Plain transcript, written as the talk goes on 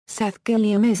Seth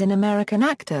Gilliam is an American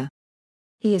actor.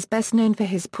 He is best known for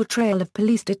his portrayal of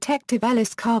police detective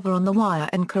Ellis Carver on The Wire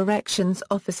and corrections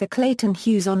officer Clayton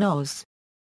Hughes on Oz.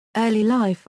 Early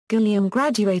life: Gilliam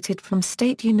graduated from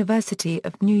State University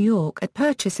of New York at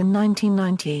Purchase in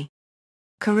 1990.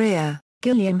 Career: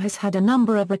 Gilliam has had a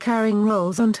number of recurring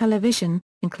roles on television,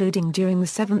 including during the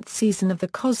 7th season of The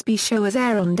Cosby Show as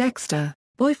Aaron Dexter,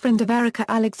 boyfriend of Erica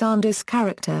Alexander's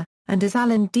character, and as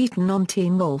Alan Deaton on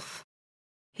Teen Wolf.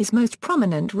 His most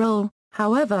prominent role,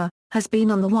 however, has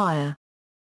been on The Wire.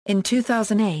 In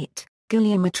 2008,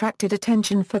 Gilliam attracted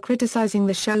attention for criticizing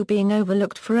the show being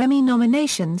overlooked for Emmy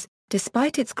nominations,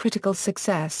 despite its critical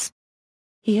success.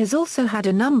 He has also had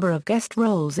a number of guest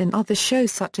roles in other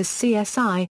shows such as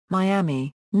CSI,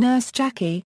 Miami, Nurse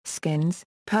Jackie, Skins,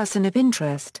 Person of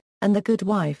Interest, and The Good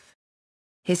Wife.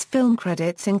 His film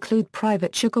credits include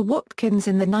Private Sugar Watkins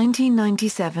in the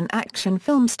 1997 action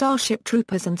film Starship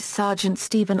Troopers and Sergeant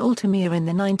Stephen Altamere in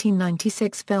the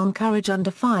 1996 film Courage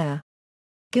Under Fire.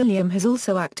 Gilliam has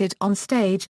also acted on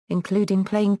stage, including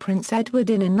playing Prince Edward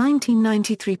in a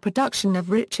 1993 production of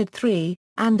Richard III,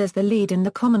 and as the lead in the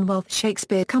Commonwealth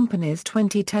Shakespeare Company's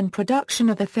 2010 production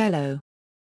of Othello.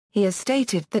 He has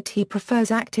stated that he prefers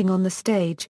acting on the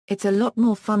stage. "It's a lot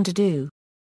more fun to do.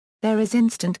 There is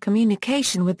instant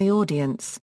communication with the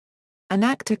audience. An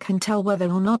actor can tell whether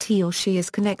or not he or she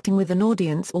is connecting with an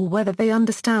audience or whether they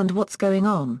understand what's going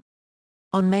on."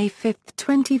 On May 5,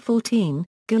 2014,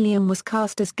 Gilliam was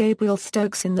cast as Gabriel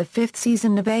Stokes in the 5th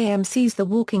season of AMC's The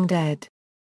Walking Dead.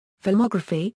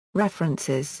 Filmography,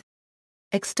 references.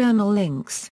 External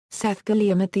links: Seth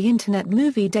Gilliam at the Internet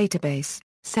Movie Database,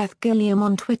 Seth Gilliam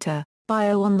on Twitter,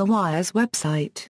 bio on The Wire's website.